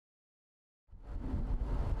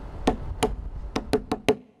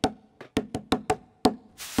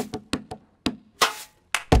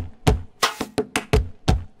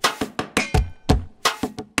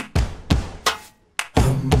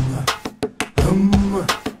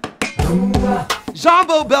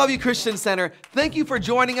Jambo Bellevue Christian Center, thank you for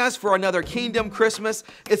joining us for another Kingdom Christmas.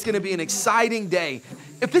 It's going to be an exciting day.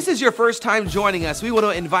 If this is your first time joining us, we want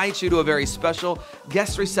to invite you to a very special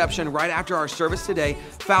guest reception right after our service today,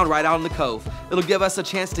 found right out in the Cove. It'll give us a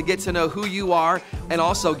chance to get to know who you are and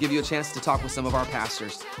also give you a chance to talk with some of our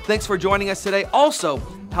pastors. Thanks for joining us today. Also,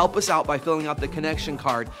 help us out by filling out the connection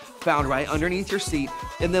card found right underneath your seat,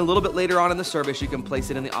 and then a little bit later on in the service, you can place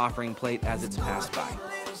it in the offering plate as it's passed by.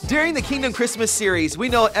 During the Kingdom Christmas series, we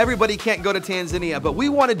know everybody can't go to Tanzania, but we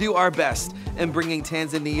want to do our best in bringing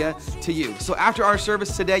Tanzania to you. So after our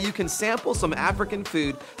service today, you can sample some African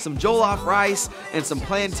food, some jollof rice, and some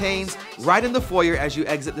plantains right in the foyer as you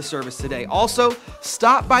exit the service today. Also,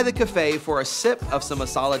 stop by the cafe for a sip of some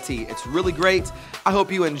masala tea. It's really great. I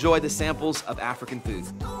hope you enjoy the samples of African food.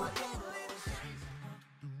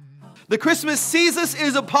 The Christmas season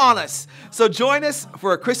is upon us, so join us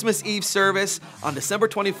for a Christmas Eve service on December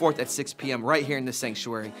 24th at 6 p.m. right here in the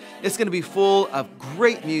sanctuary. It's going to be full of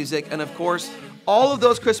great music and, of course, all of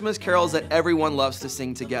those Christmas carols that everyone loves to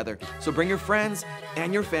sing together. So bring your friends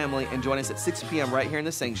and your family and join us at 6 p.m. right here in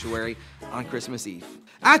the sanctuary on Christmas Eve.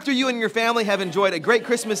 After you and your family have enjoyed a great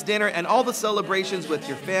Christmas dinner and all the celebrations with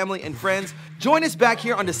your family and friends, join us back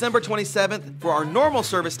here on December 27th for our normal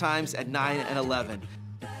service times at 9 and 11.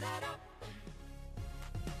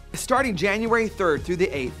 Starting January 3rd through the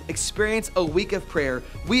 8th, experience a week of prayer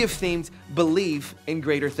we have themed Believe in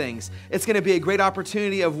Greater Things. It's going to be a great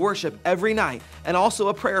opportunity of worship every night and also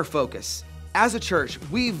a prayer focus. As a church,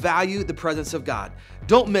 we value the presence of God.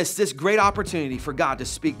 Don't miss this great opportunity for God to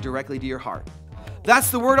speak directly to your heart.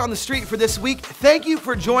 That's the word on the street for this week. Thank you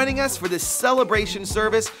for joining us for this celebration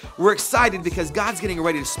service. We're excited because God's getting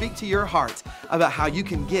ready to speak to your heart about how you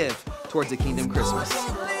can give towards a Kingdom Christmas.